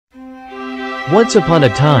Once upon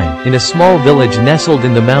a time, in a small village nestled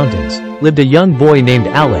in the mountains, lived a young boy named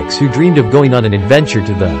Alex who dreamed of going on an adventure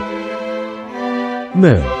to the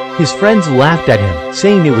moon. His friends laughed at him,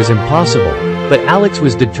 saying it was impossible, but Alex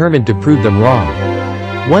was determined to prove them wrong.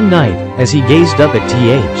 One night, as he gazed up at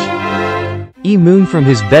the moon from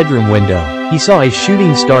his bedroom window, he saw a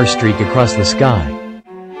shooting star streak across the sky.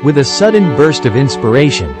 With a sudden burst of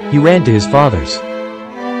inspiration, he ran to his father's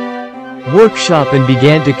workshop and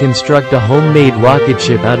began to construct a homemade rocket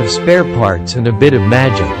ship out of spare parts and a bit of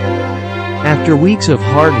magic. After weeks of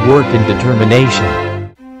hard work and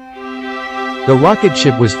determination, the rocket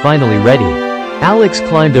ship was finally ready. Alex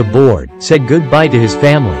climbed aboard, said goodbye to his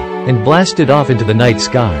family, and blasted off into the night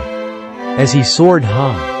sky. As he soared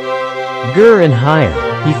higher and higher,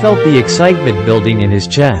 he felt the excitement building in his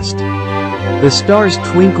chest. The stars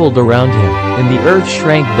twinkled around him, and the earth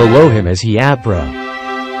shrank below him as he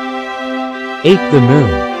approached the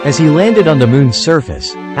moon. As he landed on the moon's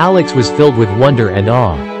surface, Alex was filled with wonder and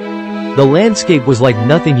awe. The landscape was like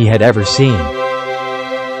nothing he had ever seen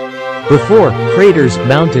before. Craters,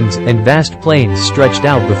 mountains, and vast plains stretched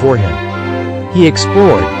out before him. He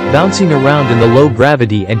explored, bouncing around in the low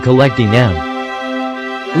gravity and collecting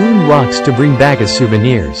rocks to bring back as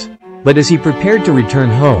souvenirs. But as he prepared to return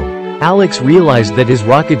home, Alex realized that his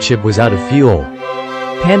rocket ship was out of fuel.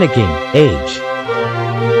 Panicking,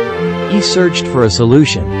 he searched for a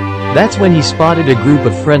solution. That's when he spotted a group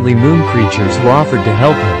of friendly moon creatures who offered to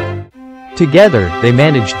help him. Together, they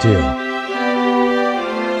managed to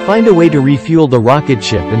find a way to refuel the rocket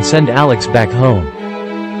ship and send Alex back home.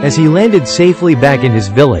 As he landed safely back in his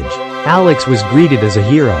village, Alex was greeted as a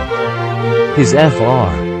hero. His friends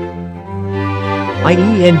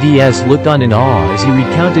looked on in awe as he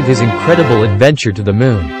recounted his incredible adventure to the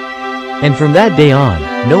moon. And from that day on,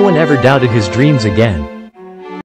 no one ever doubted his dreams again.